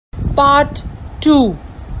part 2.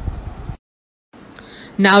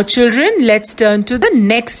 Now children, let's turn to the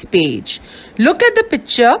next page. Look at the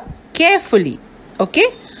picture carefully. Okay?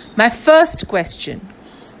 My first question.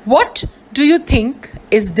 What do you think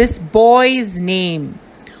is this boy's name?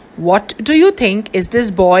 What do you think is this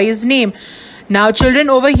boy's name? Now children,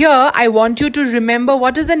 over here, I want you to remember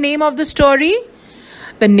what is the name of the story?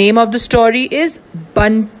 The name of the story is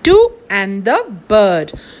Bantu and the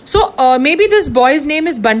Bird. So maybe this boy's name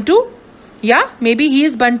is Bantu. Yeah, maybe he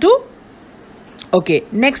is Bantu. Okay,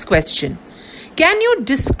 next question. Can you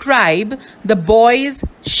describe the boy's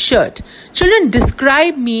shirt? Children,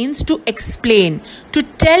 describe means to explain, to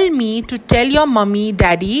tell me, to tell your mummy,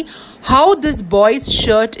 daddy, how this boy's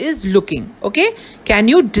shirt is looking. Okay, can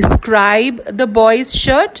you describe the boy's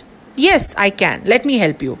shirt? Yes, I can. Let me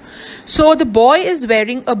help you. So the boy is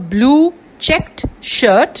wearing a blue checked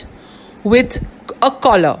shirt with a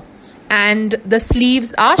collar and the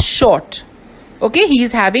sleeves are short. Okay, he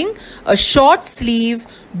is having a short sleeve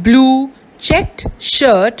blue checked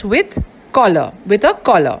shirt with a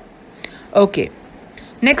collar. Okay,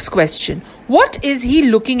 next question. What is he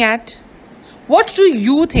looking at? What do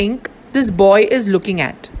you think this boy is looking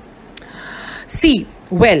at? See,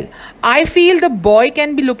 well, I feel the boy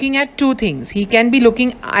can be looking at two things. He can be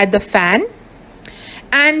looking at the fan.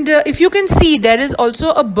 And if you can see, there is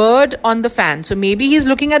also a bird on the fan. So maybe he's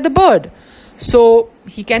looking at the bird. So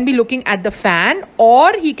he can be looking at the fan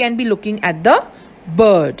or he can be looking at the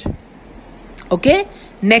bird. Okay,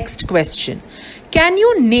 next question. Can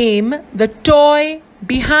you name the toy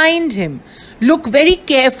behind him? Look very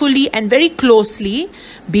carefully and very closely.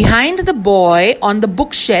 Behind the boy on the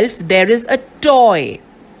bookshelf, there is a toy.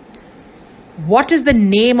 What is the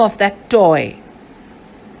name of that toy?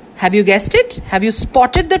 Have you guessed it? Have you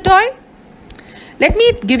spotted the toy? Let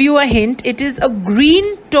me give you a hint. It is a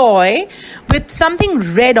green toy with something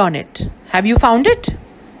red on it. Have you found it?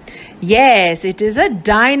 Yes, it is a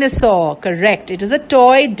dinosaur. Correct. It is a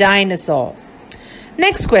toy dinosaur.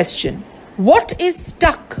 Next question. What is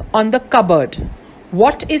stuck on the cupboard?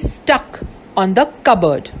 What is stuck on the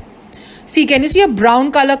cupboard? See, can you see a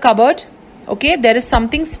brown color cupboard? Okay, there is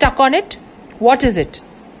something stuck on it. What is it?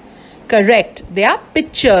 Correct. They are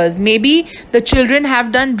pictures. Maybe the children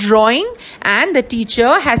have done drawing and the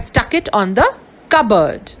teacher has stuck it on the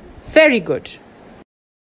cupboard. Very good.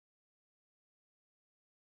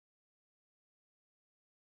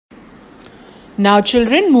 Now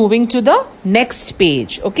children, moving to the next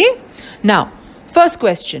page. Okay. Now, first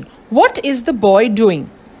question. What is the boy doing?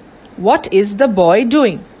 What is the boy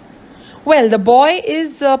doing? Well, the boy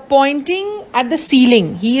is pointing at the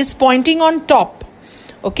ceiling. He is pointing on top.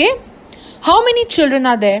 Okay. How many children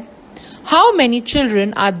are there? How many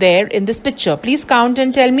children are there in this picture? Please count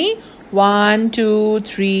and tell me. 1, 2,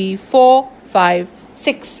 3, 4, 5,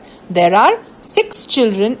 6. There are 6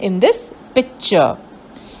 children in this picture.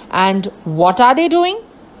 And what are they doing?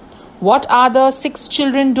 What are the 6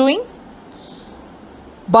 children doing?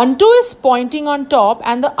 Bantu is pointing on top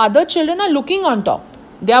and the other children are looking on top.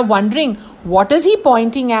 They are wondering, what is he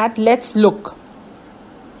pointing at? Let's look.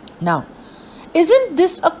 Now, isn't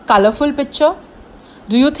this a colorful picture?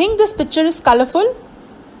 Do you think this picture is colorful?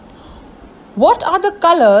 What are the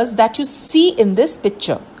colors that you see in this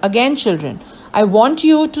picture? Again, children, I want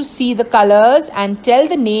you to see the colors and tell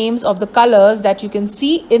the names of the colors that you can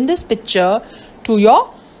see in this picture to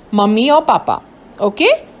your mummy or papa.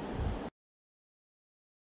 Okay?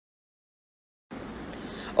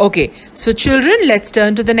 Okay, so children, let's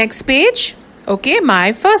turn to the next page. Okay,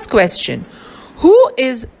 my first question. Who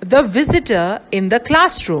is the visitor in the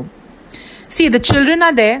classroom? See, the children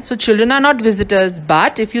are there. So children are not visitors.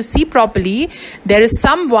 But if you see properly, there is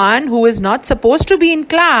someone who is not supposed to be in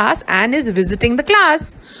class and is visiting the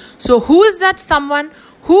class. So who is that someone?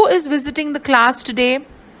 Who is visiting the class today?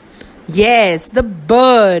 Yes, the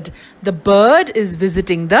bird. The bird is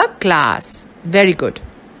visiting the class. Very good.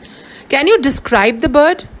 Can you describe the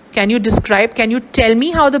bird? Can you tell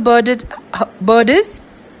me how the bird is?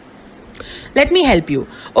 Let me help you.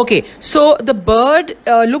 Okay, so the bird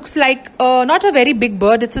looks like not a very big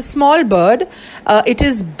bird. It's a small bird. It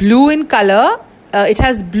is blue in color. It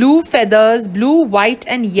has blue feathers, blue, white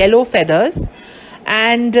and yellow feathers.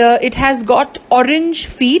 And it has got orange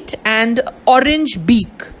feet and orange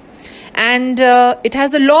beak. And it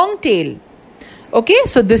has a long tail. Okay,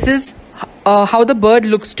 so this is how the bird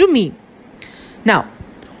looks to me. Now,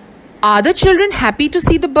 are the children happy to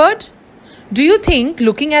see the bird? Do you think,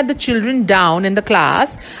 looking at the children down in the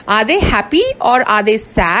class, are they happy or are they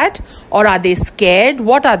sad or are they scared?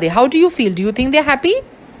 What are they? How do you feel? Do you think they're happy?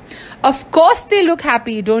 Of course they look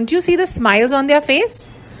happy. Don't you see the smiles on their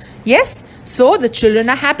face? Yes, so the children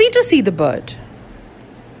are happy to see the bird.